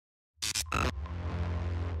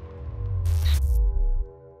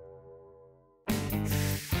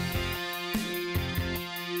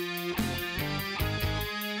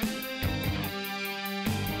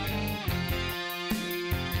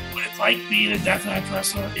like being a deathmatch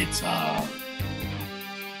wrestler. It's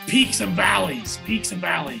peaks and valleys,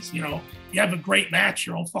 You know, you have a great match,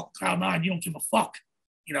 you're on fucking cloud nine. You don't give a fuck.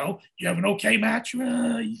 You know, you have an okay match. You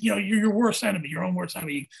know, you're your worst enemy, your own worst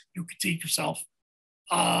enemy. You critique yourself.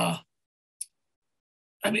 I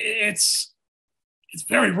mean, it's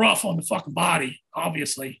very rough on the fucking body.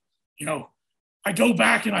 Obviously, you know, I go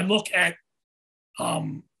back and I look at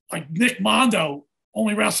like Nick Mondo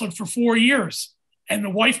only wrestled for 4 years, and the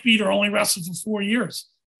wife beater only wrestled for 4 years.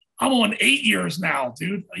 I'm on 8 years now,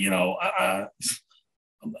 dude. You know,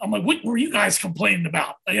 I'm like, what were you guys complaining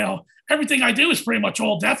about? You know, everything I do is pretty much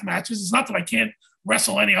all death matches. It's not that I can't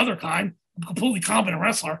wrestle any other kind. I'm a completely competent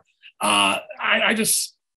wrestler. I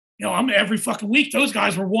just, you know, I'm every fucking week. Those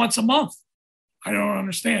guys were once a month. I don't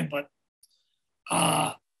understand, but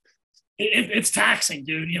it's taxing,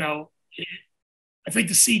 dude. You know, I think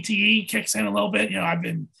the CTE kicks in a little bit. You know, I've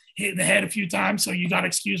been hit in the head a few times, so you got to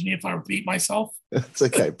excuse me if I repeat myself. It's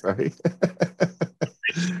okay, bro. Really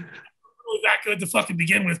that good to fucking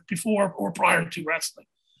begin with before or prior to wrestling.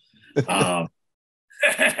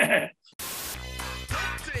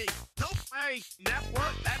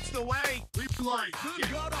 Network, that's the way we play.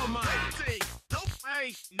 Good God Almighty.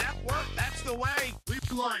 Network, that's the way we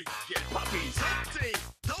play. Get puppies.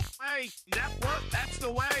 Network, that's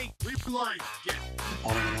the way we play. Get. The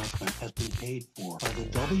following announcement has been paid for by the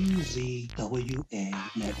WZWA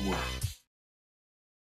Network.